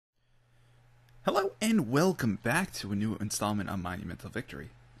Hello and welcome back to a new installment on Monumental Victory.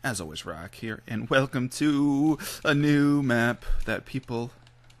 As always, Rock here, and welcome to a new map that a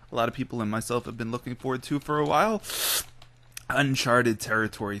lot of people and myself have been looking forward to for a while. Uncharted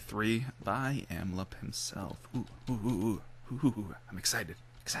Territory 3 by AxlRosie himself. Ooh, I'm excited.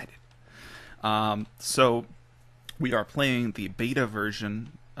 So we are playing the beta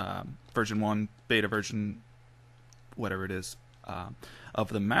version, version 1, beta version, whatever it is, of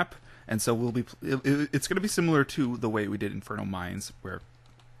the map. And so it's going to be similar to the way we did Infernal Mines, where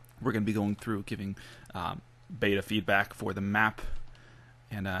we're going to be going through giving beta feedback for the map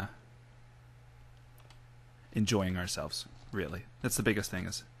and enjoying ourselves, really. That's the biggest thing,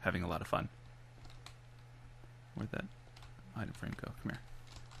 is having a lot of fun. Where'd that item frame go? Come here.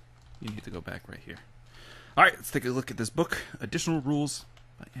 You need to go back right here. Alright, let's take a look at this book. Additional Rules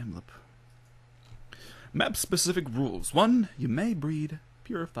by AxlRosie. Map-specific rules. 1. You may breed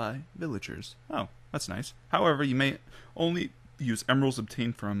purify villagers. Oh, that's nice. However, you may only use emeralds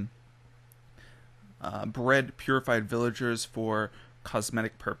obtained from bred purified villagers for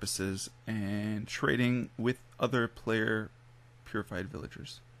cosmetic purposes and trading with other player purified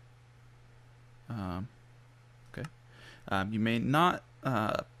villagers. Okay. You may not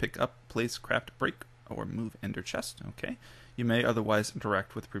pick up, place, craft, break, or move ender chest. Okay. You may otherwise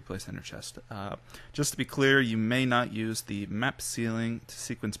interact with pre-placed ender chest. Just to be clear, you may not use the map ceiling to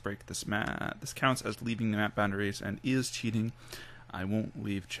sequence break this map. This counts as leaving the map boundaries and is cheating. I won't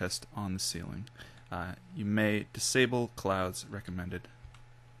leave chest on the ceiling. You may disable clouds recommended.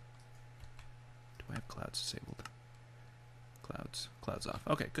 Do I have clouds disabled? Clouds off.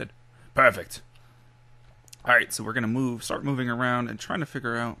 Okay, good. Perfect. Alright, so we're going to start moving around and trying to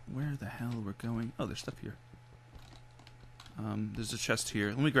figure out where the hell we're going. Oh, there's stuff here. There's a chest here.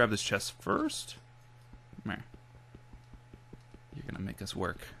 Let me grab this chest first. Come here. You're gonna make us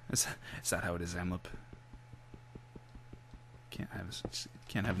work. Is that how it is, AxlRosie?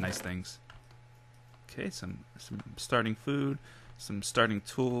 Can't have nice things. Okay, some starting food, some starting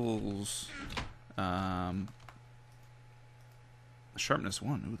tools. Sharpness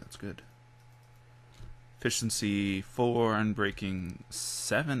 1. Ooh, that's good. Efficiency 4, unbreaking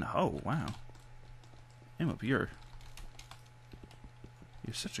 7. Oh, wow. AxlRosie,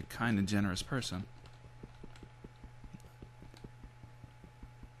 you're such a kind and generous person.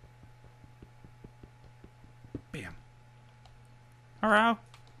 Bam. Alright.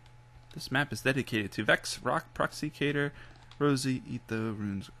 This map is dedicated to Vex, Rock, Proxycator, Rosie, Eat the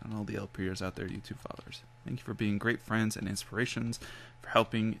Runes, and all the LPers out there, YouTube followers. Thank you for being great friends and inspirations, for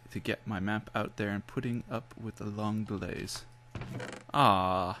helping to get my map out there and putting up with the long delays.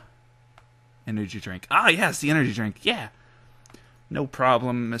 Ah. Energy drink. Ah, yes, the energy drink. Yeah. No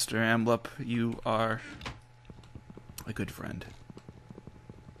problem, Mr. AxlRosie. You are a good friend.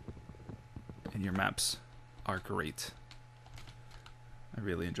 And your maps are great. I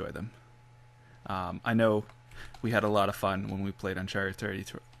really enjoy them. I know we had a lot of fun when we played Uncharted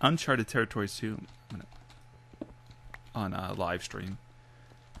Territory 2 on a live stream.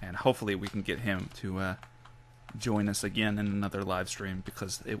 And hopefully we can get him to join us again in another live stream,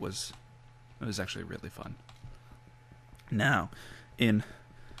 because it was actually really fun. Now,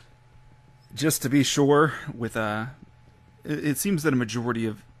 just to be sure, with it seems that a majority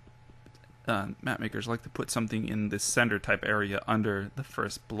of map makers like to put something in this center type area under the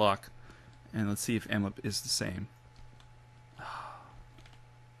first block, and let's see if AxlRosie is the same.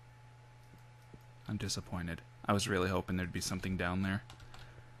 I'm disappointed. I was really hoping there'd be something down there.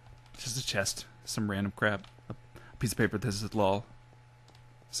 Just a chest, some random crap, a piece of paper that says lol,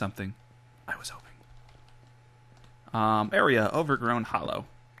 something. I was hoping. Area, Overgrown Hollow.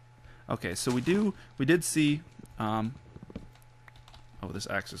 Okay, so we did see, oh, this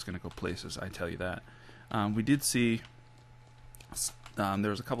axe is going to go places, I tell you that. We did see, there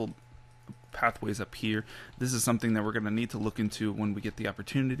was a couple pathways up here. This is something that we're going to need to look into when we get the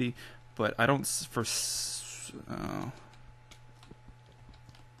opportunity, but I don't,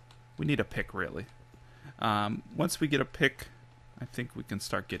 we need a pick, really. Once we get a pick, I think we can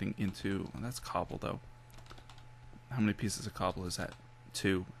start getting into, well, that's cobble, though. How many pieces of cobble is that?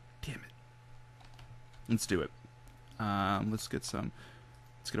 2. Damn it. Let's do it. Let's get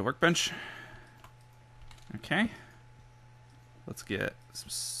a workbench. Okay. Let's get some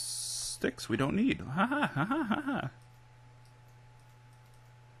sticks we don't need. Ha ha ha ha ha.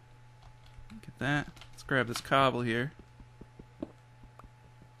 Get that. Let's grab this cobble here.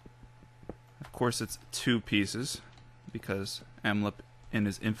 Of course it's 2 pieces, because AxlRosie, in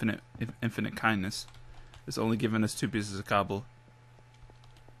his infinite kindness, has only given us 2 pieces of cobble.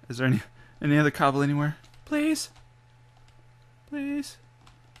 Is there any other cobble anywhere? Please? Please?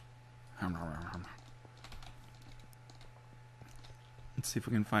 Let's see if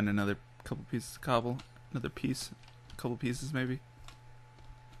we can find another couple pieces of cobble. Another piece. A couple pieces, maybe.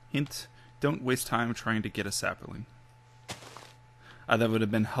 Hint. Don't waste time trying to get a sapling. That would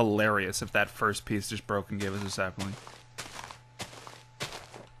have been hilarious if that first piece just broke and gave us a sapling.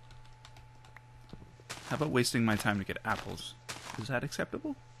 How about wasting my time to get apples? Is that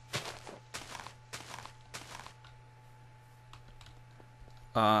acceptable?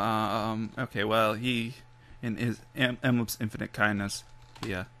 Okay, well, he, in his Emlep's infinite kindness,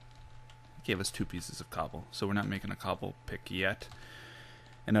 he gave us 2 pieces of cobble, so we're not making a cobble pick yet.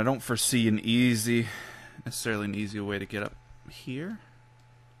 And I don't foresee necessarily an easy way to get up here.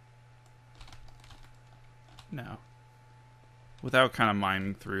 No. Without kind of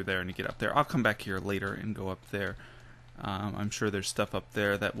mining through there and to get up there. I'll come back here later and go up there. I'm sure there's stuff up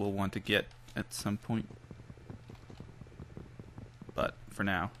there that we'll want to get at some point. But for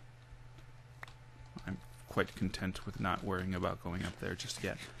now, I'm quite content with not worrying about going up there just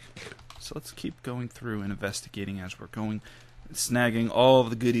yet. So let's keep going through and investigating as we're going. Snagging all of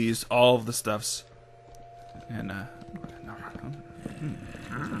the goodies, all of the stuffs. And,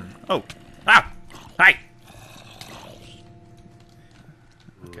 oh! Ah! Hi!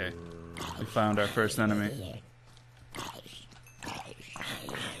 Okay. We found our first enemy.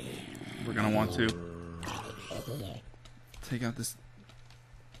 We're gonna want to take out this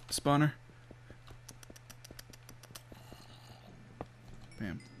spawner.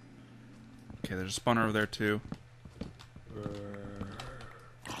 Bam. Okay, there's a spawner over there too.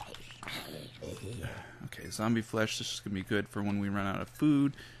 Okay, zombie flesh. This is gonna be good for when we run out of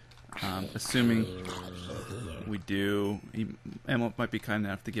food. Assuming we do. Emma might be kind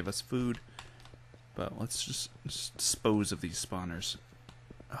enough to give us food. But let's just dispose of these spawners.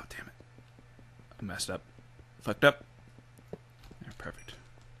 Oh, damn it. I messed up. Fucked up. Yeah, perfect.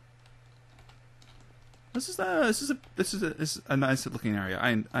 This is a nice looking area.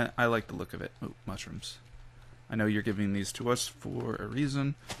 I like the look of it. Oh, mushrooms. I know you're giving these to us for a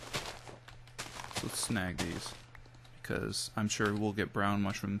reason. So let's snag these. Because I'm sure we'll get brown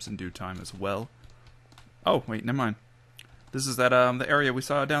mushrooms in due time as well. Oh, wait, never mind. This is that the area we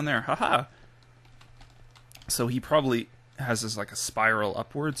saw down there. Haha. So he probably has this like a spiral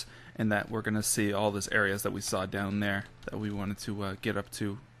upwards, and that we're gonna see all these areas that we saw down there that we wanted to get up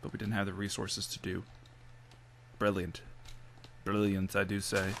to, but we didn't have the resources to do. Brilliant. Brilliant, I do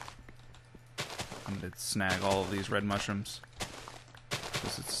say. I'm gonna snag all of these red mushrooms.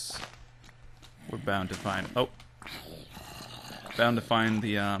 Because we're bound to find... Oh! Bound to find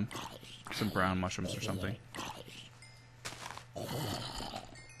the, some brown mushrooms or something. Come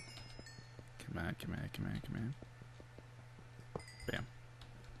on, come on, come on, come on. Bam.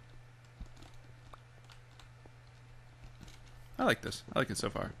 I like this. I like it so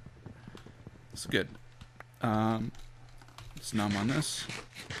far. It's good. Let's numb on this.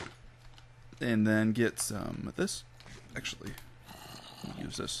 And then get some of this. Actually, we'll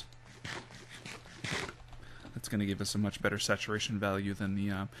use this. That's going to give us a much better saturation value than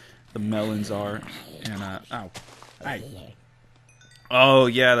the melons are. And, ow. Hi. Oh,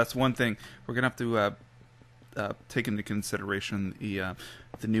 yeah, that's one thing. We're going to have to take into consideration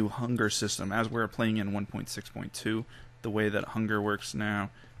the new hunger system. As we're playing in 1.6.2, the way that hunger works now...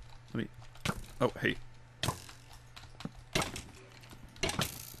 Let me... Oh, hey.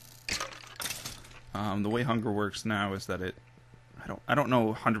 The way hunger works now is that I don't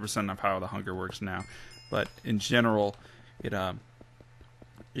know 100% of how the hunger works now, but in general, or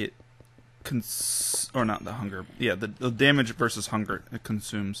not the hunger. Yeah, the damage versus hunger it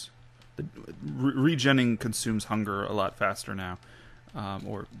consumes. The regenning consumes hunger a lot faster now,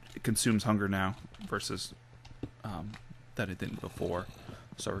 or it consumes hunger now versus that it didn't before.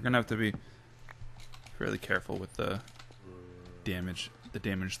 So we're gonna have to be fairly careful with the damage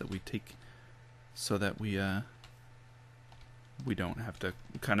that we take, so that we don't have to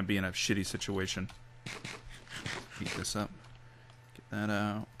kind of be in a shitty situation. Heat this up. Get that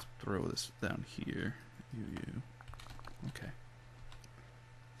out. Throw this down here. You. Okay.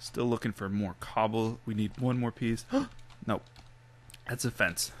 Still looking for more cobble. We need one more piece. Nope. That's a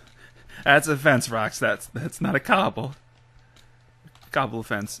fence. That's a fence, Rox. That's not a cobble. Cobble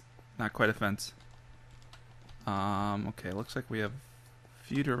fence. Not quite a fence. Okay, looks like we have a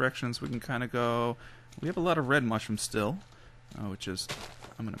few directions we can kind of go. We have a lot of red mushrooms still, which is...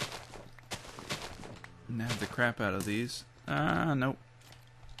 I'm going to nab the crap out of these. Nope.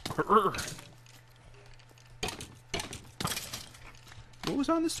 What was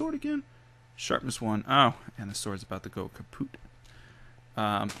on the sword again? Sharpness 1. Oh, and the sword's about to go kaput.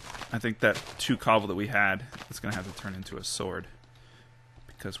 I think that 2 cobble that we had is going to have to turn into a sword.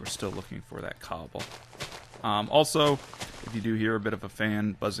 because we're still looking for that cobble. Also, if you do hear a bit of a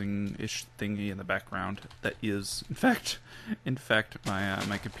fan buzzing-ish thingy in the background, that is, in fact,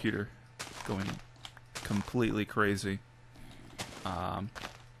 my computer going completely crazy.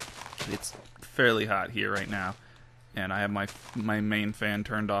 It's fairly hot here right now, and I have my main fan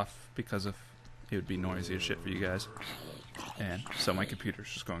turned off because of it would be noisy as shit for you guys, and so my computer's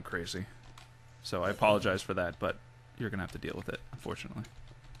just going crazy. So I apologize for that, but you're gonna have to deal with it, unfortunately.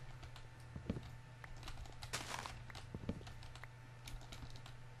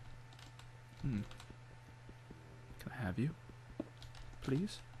 Can I have you,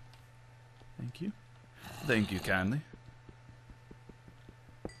 please? Thank you. Thank you kindly.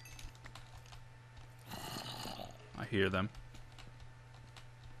 I hear them.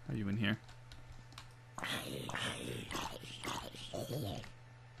 Are you in here?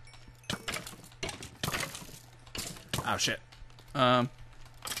 Oh shit. Oh.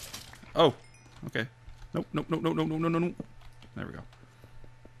 Okay. Nope. Nope. Nope. Nope. Nope. Nope. Nope. Nope. There we go.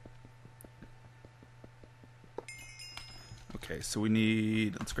 Okay, so we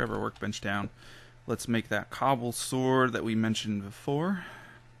need... Let's grab our workbench down. Let's make that cobble sword that we mentioned before.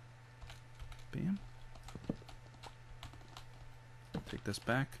 Bam. Take this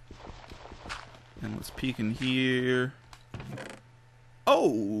back. And let's peek in here.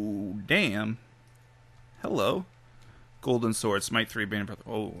 Oh, damn. Hello. Golden sword, smite 3, bane brother.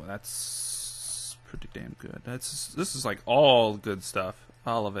 Oh, that's pretty damn good. This is like all good stuff.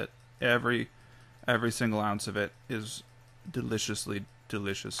 All of it. Every single ounce of it is deliciously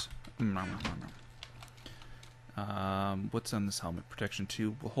delicious. What's on this helmet? Protection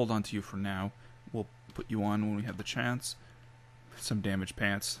 2. We'll hold on to you for now. We'll put you on when we have the chance. Some damaged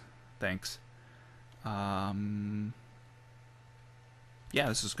pants. Thanks. Yeah,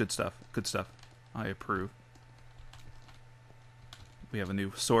 this is good stuff. Good stuff. I approve. We have a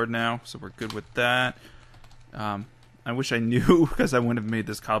new sword now, so we're good with that. I wish I knew, because I wouldn't have made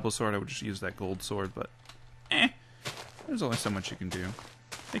this cobble sword. I would just use that gold sword, but there's only so much you can do.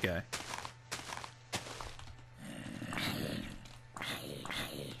 Hey, guy.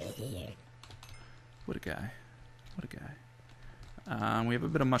 What a guy. What a guy. We have a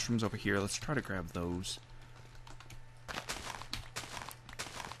bit of mushrooms over here. Let's try to grab those.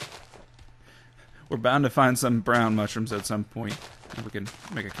 We're bound to find some brown mushrooms at some point. And we can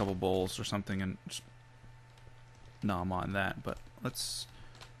make a couple bowls or something and just nom on that. But let's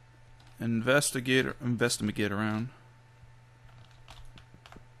investigate around.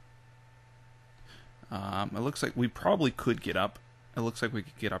 It looks like we probably could get up. It looks like we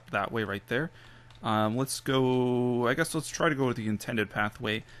could get up that way right there. Let's go... I guess let's try to go to the intended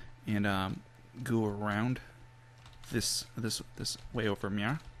pathway and go around this way over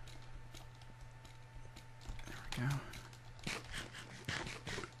here. There we go.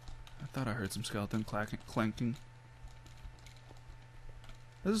 I thought I heard some skeleton clanking.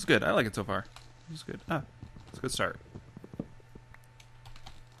 This is good. I like it so far. This is good. It's a good start.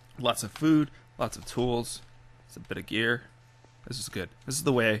 Lots of food, lots of tools, it's a bit of gear. This is good. This is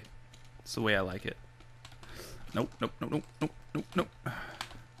the way. It's the way I like it. Nope, nope, nope, nope, nope, nope, nope.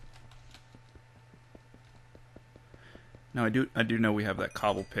 Now I do know we have that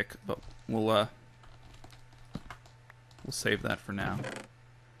cobble pick, but we'll save that for now.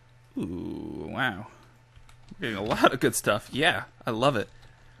 Ooh, wow. We're getting a lot of good stuff. Yeah, I love it.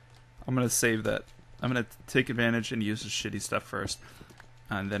 I'm gonna save that. I'm gonna take advantage and use the shitty stuff first,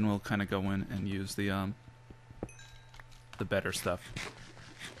 and then we'll kind of go in and use the better stuff.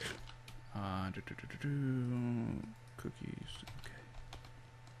 Cookies.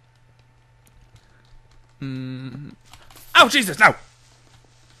 Okay. Oh Jesus! No.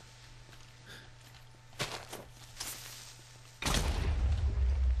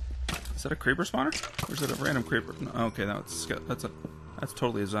 Is that a creeper spawner? Or is that a random creeper? No, okay, that's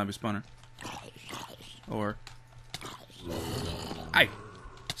totally a zombie spawner. Or... Aye!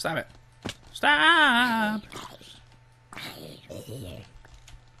 Stop it! Stop!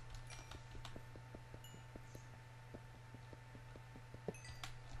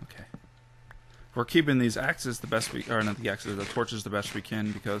 Okay. We're keeping these axes the best we... Or not the axes, the torches the best we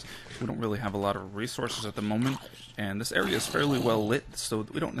can, because we don't really have a lot of resources at the moment. And this area is fairly well lit, so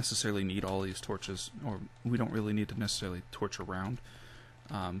we don't necessarily need all these torches, or we don't really need to necessarily torch around.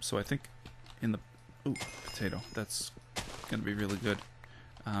 So I think in the... Ooh, potato. That's going to be really good.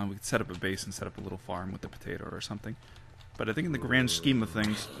 We could set up a base and set up a little farm with the potato or something. But I think in the grand scheme of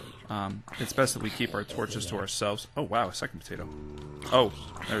things, it's best that we keep our torches to ourselves. Oh, wow, a second potato. Oh,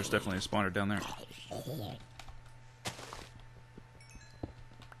 there's definitely a spawner down there.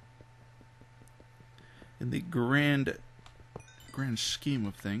 In the grand grand scheme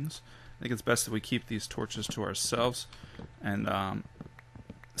of things, I think it's best that we keep these torches to ourselves and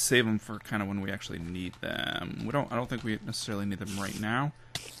save them for kind of when we actually need them. I don't think we necessarily need them right now,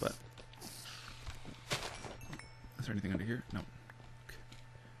 but is there anything under here? No. Okay.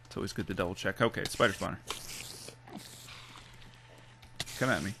 It's always good to double check. Okay, spider spawner. Come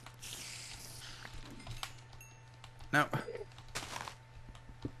at me. No.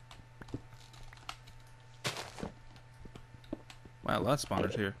 Wow, a lot of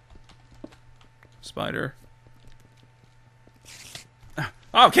spawners here. Spider.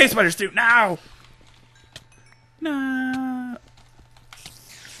 Oh, cave spiders too! No! No!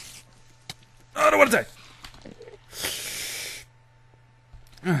 Oh, I don't want to die!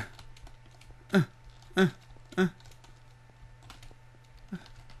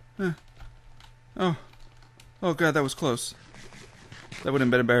 Oh god, that was close. That would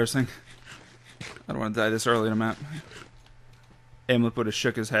have been embarrassing. I don't want to die this early in a map. Amulet would have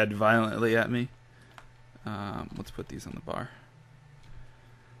shook his head violently at me. Let's put these on the bar.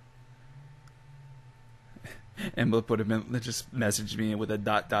 Amulet would have been just messaged me with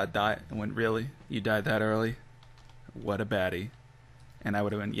a ... and went, really? You died that early? What a baddie. And I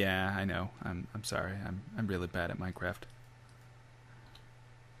would have been, yeah, I know. I'm sorry. I'm really bad at Minecraft.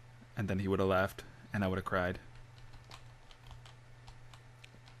 And then he would have laughed, and I would have cried.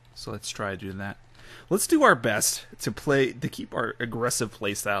 So let's try doing that. Let's do our best to keep our aggressive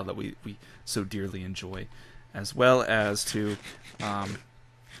play style that we so dearly enjoy, as well as to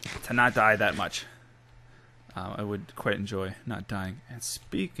not die that much. I would quite enjoy not dying. And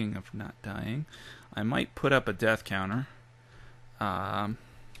speaking of not dying, I might put up a death counter. Do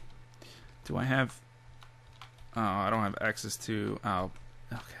I have... Oh, I don't have access to... Oh,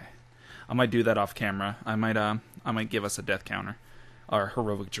 okay. I might do that off camera. I might give us a death counter, our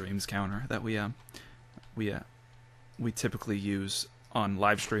heroic dreams counter that we typically use on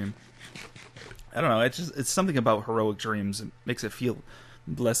live stream. I don't know. It's something about heroic dreams. It makes it feel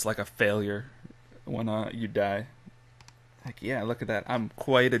less like a failure when you die. Like, yeah, look at that. I'm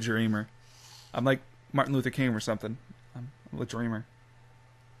quite a dreamer. I'm like Martin Luther King or something. I'm a dreamer.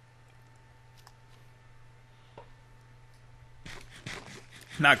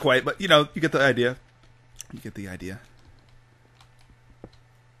 Not quite, but you know, you get the idea. You get the idea.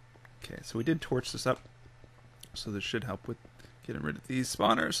 Okay, so we did torch this up. So this should help with getting rid of these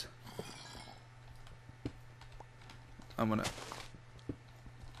spawners. I'm gonna...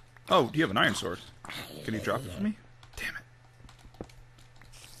 Oh, do you have an iron sword? Can you drop it for me? Damn it.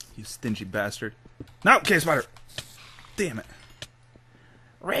 You stingy bastard. No, cave spider! Damn it.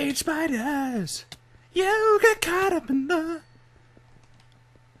 Rage spiders! You get caught up in the...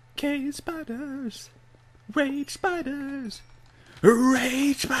 Cave spiders! Rage spiders!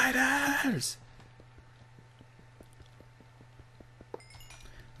 Rage spiders!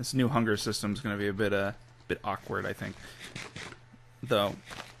 This new hunger system is going to be a bit awkward, I think. Though,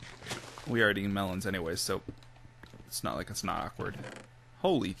 we are eating melons anyway, so it's not like it's not awkward.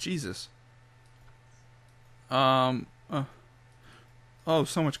 Holy Jesus. Oh,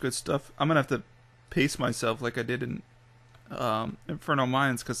 so much good stuff. I'm going to have to pace myself like I did in Inferno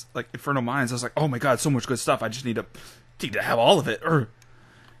Mines, because like Inferno Mines, I was like, oh my god, so much good stuff. I just need to have all of it.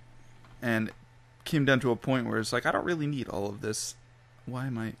 And it came down to a point where it's like, I don't really need all of this. Why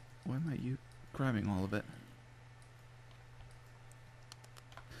am I you grabbing all of it?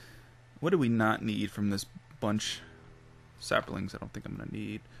 What do we not need from this bunch? Saplings, I don't think I'm gonna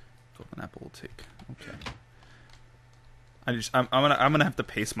need. Golden apple will take. Okay. I'm gonna have to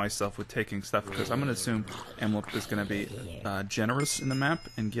pace myself with taking stuff, because I'm gonna assume Amulet is gonna be generous in the map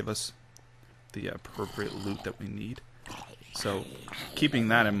and give us the appropriate loot that we need. So, keeping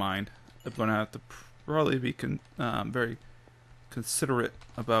that in mind, I'm gonna have to probably be very considerate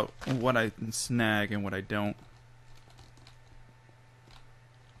about what I can snag and what I don't.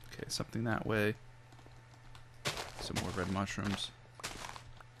 Okay, something that way. Some more red mushrooms.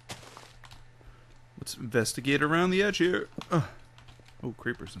 Let's investigate around the edge here. Oh,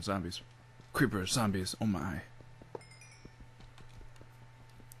 creepers and zombies. Creepers, zombies, oh my.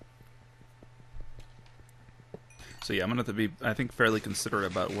 So yeah, I'm gonna have to be, I think, fairly considerate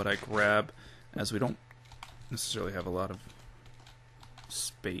about what I grab, as we don't necessarily have a lot of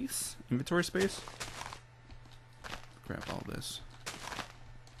space, inventory space. Grab all this.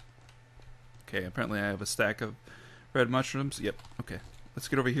 Okay, apparently I have a stack of red mushrooms. Yep, okay. Let's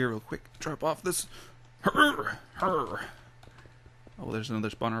get over here real quick. Drop off this. Oh, there's another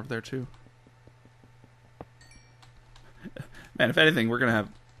spawner over there too. Man, if anything, we're gonna have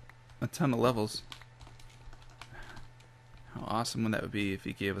a ton of levels. How awesome would that be if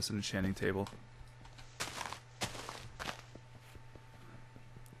he gave us an enchanting table?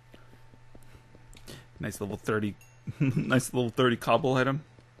 Nice level 30, nice level 30 cobble item.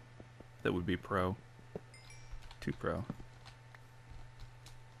 That would be pro. 2 pro.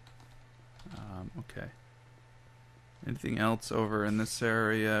 Okay. Anything else over in this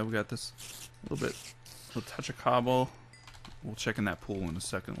area? We got this little touch of cobble. We'll check in that pool in a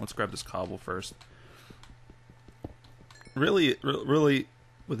second. Let's grab this cobble first. Really,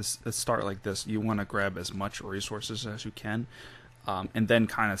 with a start like this, you want to grab as much resources as you can, and then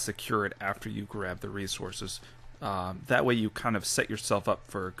kind of secure it after you grab the resources. That way you kind of set yourself up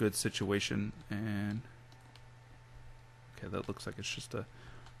for a good situation. And okay, that looks like it's just a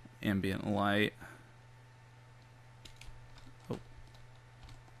ambient light. Oh,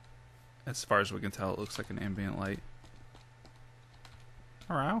 as far as we can tell, it looks like an ambient light.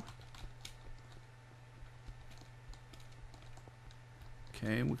 Alright.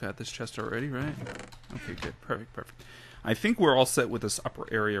 Okay, we got this chest already, right? Okay, good. Perfect. I think we're all set with this upper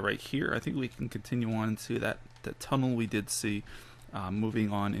area right here. I think we can continue on to that tunnel we did see,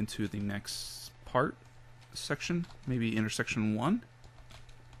 moving on into the next section, maybe intersection 1.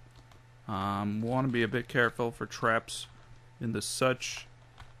 Want to be a bit careful for traps in the such.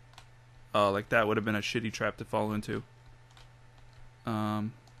 Like that would have been a shitty trap to fall into.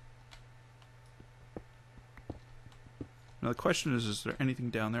 Now the question is there anything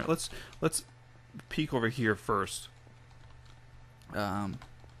down there? Let's peek over here first. Of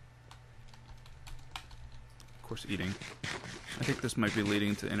course, eating. I think this might be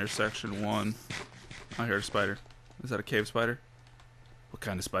leading to intersection 1. I heard a spider. Is that a cave spider? What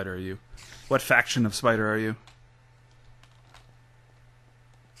kind of spider are you? What faction of spider are you?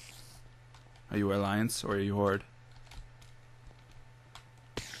 Are you Alliance or are you Horde?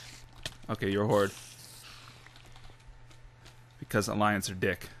 Okay, you're Horde. Because Alliance are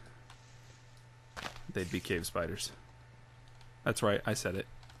dick. They'd be cave spiders. That's right, I said it.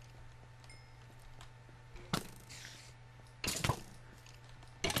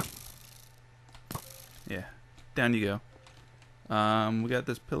 Yeah, down you go. We got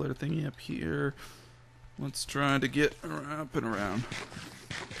this pillar thingy up here. Let's try to get up and around.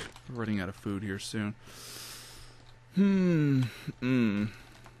 We're running out of food here soon.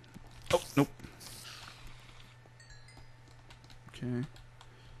 Oh, nope. Okay.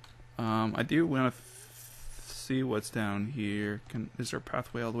 I do want to see what's down here. Is there a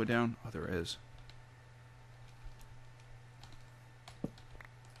pathway all the way down? Oh, there is.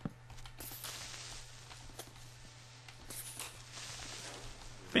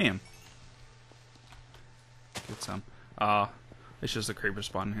 Bam. Get some. It's just a creeper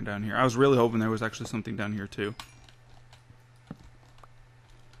spawning down here. I was really hoping there was actually something down here too.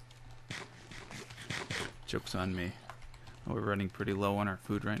 Joke's on me. We're running pretty low on our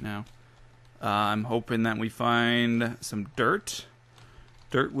food right now. I'm hoping that we find some dirt.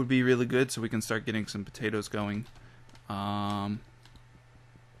 Dirt would be really good so we can start getting some potatoes going. That's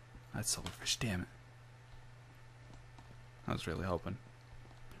silverfish, damn it. I was really hoping.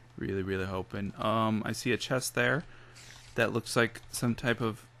 Really hoping. I see a chest there. That looks like some type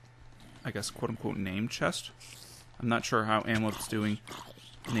of, I guess, quote-unquote name chest. I'm not sure how Amlop's doing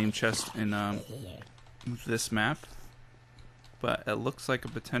name chest in this map. But it looks like a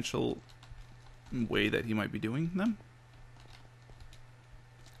potential way that he might be doing them.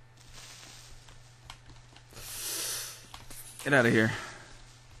 Get out of here.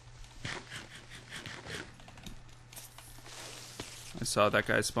 I saw that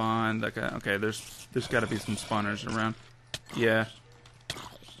guy spawn. That guy. Okay, there's got to be some spawners around. Yeah.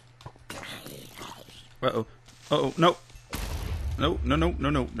 Uh-oh. Uh-oh. No. No.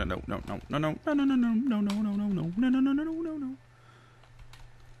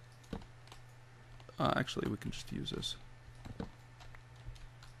 Actually, we can just use this.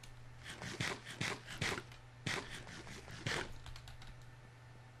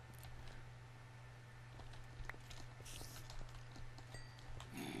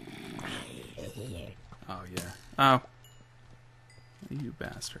 Oh, yeah. Oh. You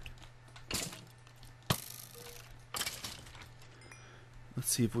bastard. Let's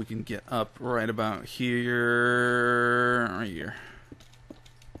see if we can get up right about here. Right here.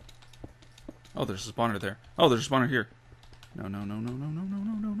 Oh, there's a spawner there. Oh, there's a spawner here. No.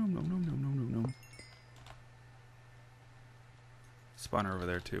 Spawner over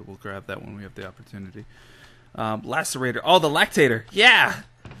there, too. We'll grab that when we have the opportunity. Lacerator. Oh, the lactator. Yeah!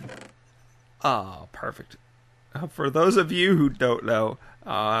 Oh, perfect. For those of you who don't know,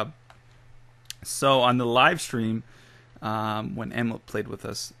 so on the live stream, when Emma played with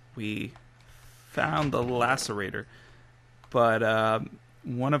us, we found the lacerator, but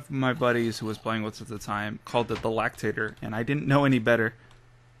one of my buddies who was playing with us at the time called it the lactator, and I didn't know any better.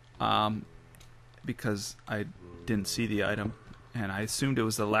 because I didn't see the item, and I assumed it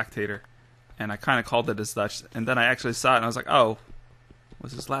was the lactator, and I kind of called it as such, and then I actually saw it, and I was like, oh,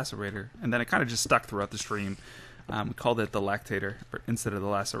 what's this lacerator? And then it kind of just stuck throughout the stream. We called it the lactator instead of the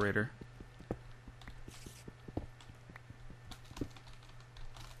lacerator.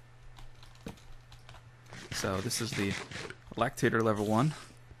 So this is the lactator level 1,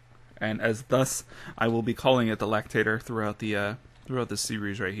 and as thus I will be calling it the lactator throughout the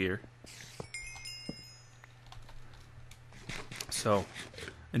series right here. So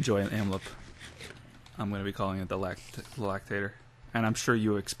enjoy an Amlip. I'm going to be calling it the lactator, and I'm sure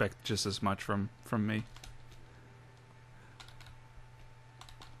you expect just as much from me.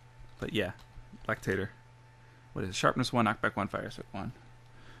 But yeah, lactator. What is it? Sharpness 1, knockback 1, fire set 1.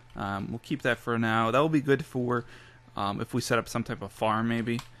 We'll keep that for now. That will be good for if we set up some type of farm,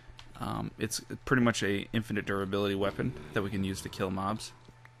 maybe. It's pretty much a infinite durability weapon that we can use to kill mobs.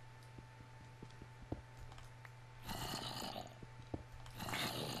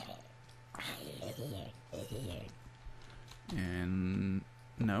 And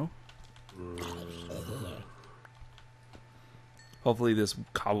no. Hopefully this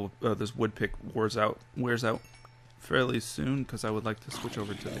this wood pick wears out fairly soon, because I would like to switch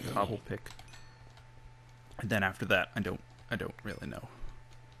over to the cobble pick. And then after that, I don't really know.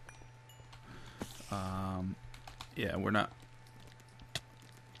 Yeah, we're not.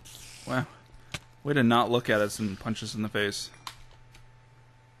 Wow, way to not look at us and punch us in the face.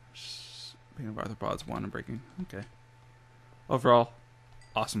 Being of arthropods 1 and breaking. Okay. Overall,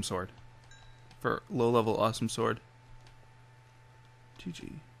 awesome sword. For low level, awesome sword.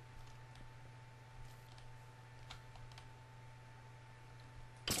 GG.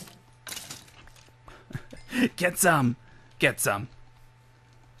 Get some! Get some!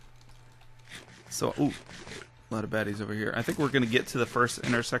 So, ooh, a lot of baddies over here. I think we're going to get to the first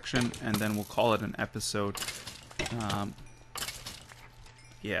intersection, and then we'll call it an episode.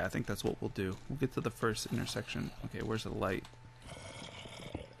 Yeah, I think that's what we'll do. We'll get to the first intersection. Okay, where's the light?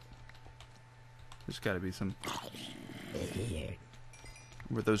 There's got to be some...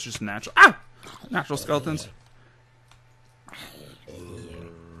 Were those just natural... Ah! Natural skeletons?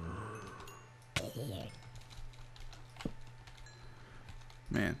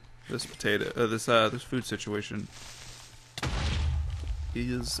 Man, this this food situation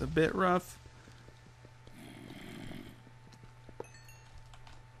is a bit rough.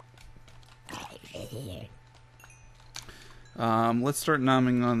 Let's start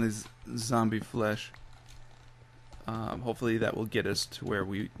nomming on this zombie flesh. Hopefully that will get us to where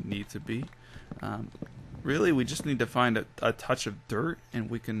we need to be. Really, we just need to find a touch of dirt, and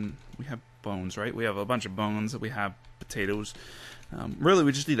we have bones, right? We have a bunch of bones. We have potatoes. Really,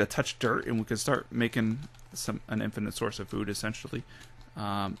 we just need to touch dirt, and we can start making an infinite source of food, essentially.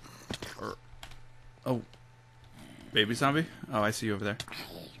 Oh, baby zombie? Oh, I see you over there.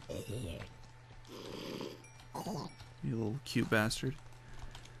 You little cute bastard.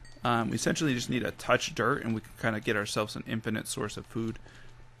 We essentially just need to touch dirt, and we can kind of get ourselves an infinite source of food.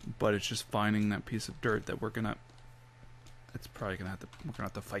 But it's just finding that piece of dirt that we're gonna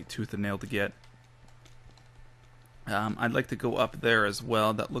have to fight tooth and nail to get. I'd like to go up there as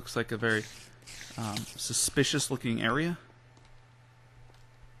well. That looks like a very suspicious looking area.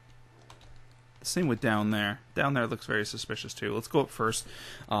 Same with down there. Down there looks very suspicious too. Let's go up first,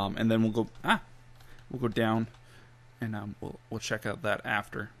 and then we'll go down, and we'll check out that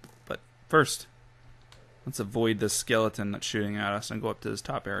after. But first, let's avoid this skeleton that's shooting at us and go up to this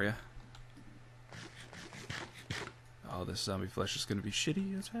top area. Oh, this zombie flesh is going to be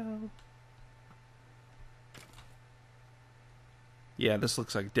shitty as hell. Yeah, this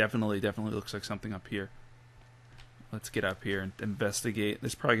looks like definitely looks like something up here. Let's get up here and investigate.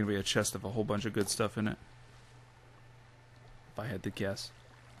 There's probably going to be a chest of a whole bunch of good stuff in it, if I had to guess.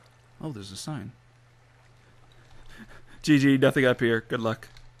 Oh, there's a sign. GG, nothing up here. Good luck.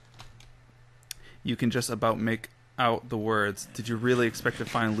 You can just about make out the words. Did you really expect to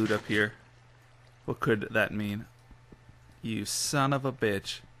find loot up here? What could that mean? You son of a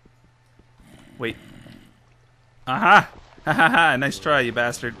bitch. Wait. Aha! Ha ha ha! Nice try, you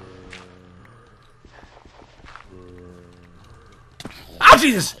bastard. Oh,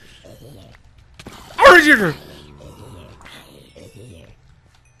 Jesus! We'll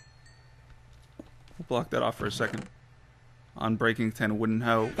block that off for a second. Unbreaking 10 wooden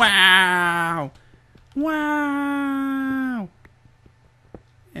hoe. Wow! Wow!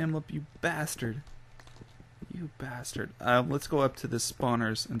 Amlip, you bastard. You bastard. Let's go up to the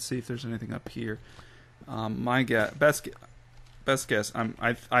spawners and see if there's anything up here. My guess, best guess.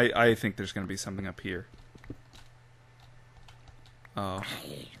 I think there's going to be something up here. Oh.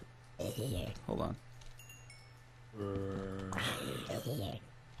 Hold on.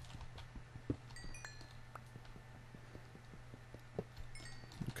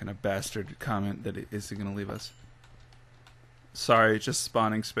 What kind of bastard comment that is he gonna leave us? Sorry, just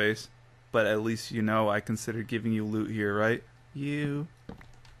spawning space. But at least you know I consider giving you loot here, right? You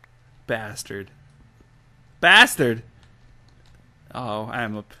bastard. Bastard! Oh, I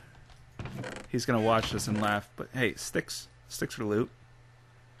am up. He's gonna watch this and laugh, but hey, sticks. Sticks for loot.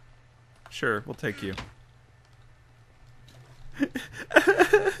 Sure, we'll take you.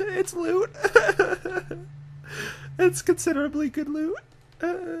 It's loot. It's considerably good loot.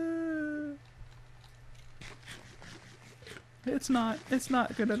 It's not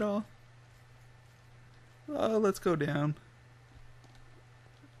good at all. Oh, let's go down.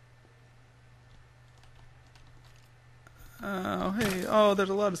 Oh, hey. Oh, there's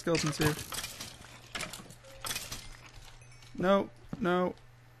a lot of skeletons here. No, no,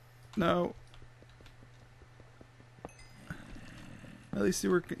 no. At least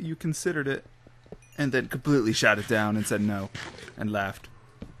you considered it. And then completely shot it down and said no. And laughed.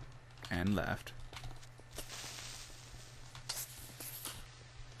 And laughed.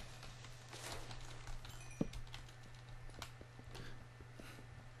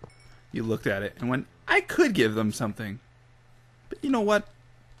 You looked at it and went, I could give them something. But you know what?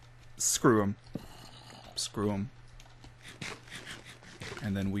 Screw them. Screw them.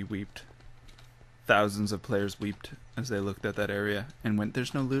 And then we weeped. Thousands of players weeped as they looked at that area and went,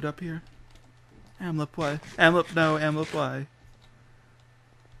 there's no loot up here? Amlip, why? Amlip, no. Amlip, why?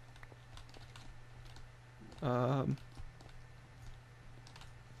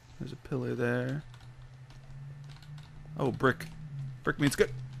 There's a pillar there. Oh, brick. Brick means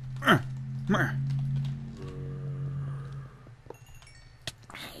good.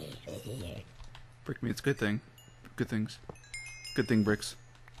 Brick means good thing. Good things. Good thing, bricks.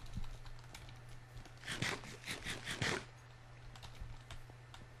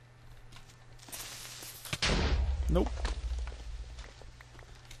 Nope.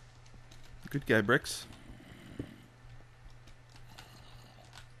 Good guy, bricks.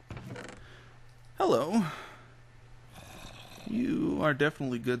 Hello. You are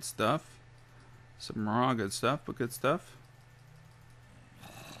definitely good stuff. Some raw good stuff, but good stuff.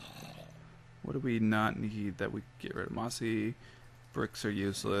 What do we not need that we get rid of? Mossy. Bricks are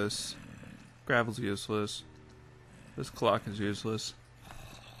useless. Gravel's useless. This clock is useless.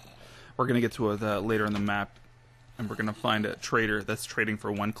 We're going to get to it later in the map. And we're going to find a trader that's trading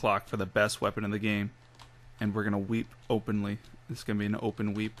for 1 clock for the best weapon in the game. And we're going to weep openly. It's going to be an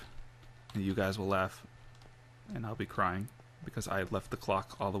open weep. And you guys will laugh. And I'll be crying. Because I left the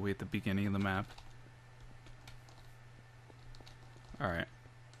clock all the way at the beginning of the map. Alright.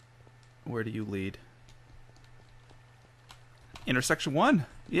 Where do you lead? Intersection 1.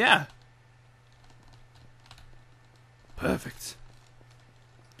 Yeah. Perfect.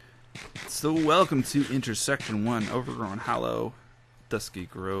 So welcome to Intersection 1. Overgrown Hollow. Dusky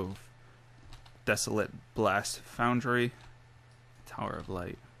Grove. Desolate Blast Foundry. Tower of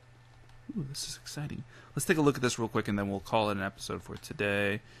Light. Ooh, this is exciting. Let's take a look at this real quick and then we'll call it an episode for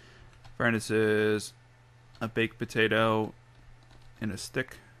today. Furnaces. A baked potato. And a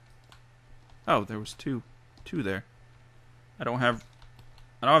stick. Oh, there was two there. I don't have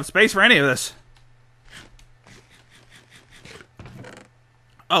space for any of this.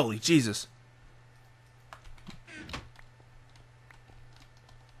 Holy Jesus.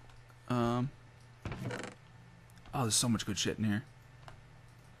 Oh, there's so much good shit in here.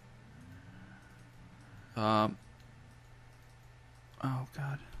 Oh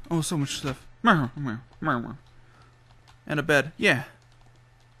God. Oh, so much stuff. And a bed. Yeah.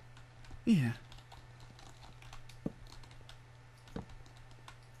 Yeah.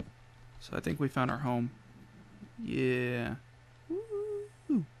 So I think we found our home. Yeah.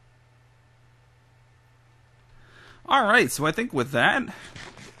 Woo. Alright, so I think with that,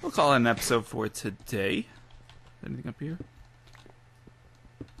 we'll call it an episode for today. Anything up here?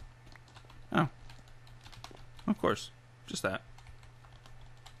 Oh. Of course. Just that.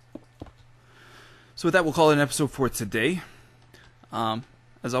 So with that, we'll call it an episode for today.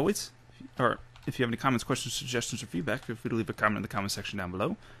 As always, or if you have any comments, questions, suggestions, or feedback, feel free to leave a comment in the comment section down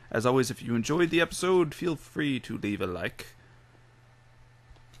below. As always, if you enjoyed the episode, feel free to leave a like.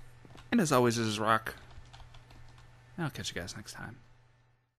 And as always, this is Rock. I'll catch you guys next time.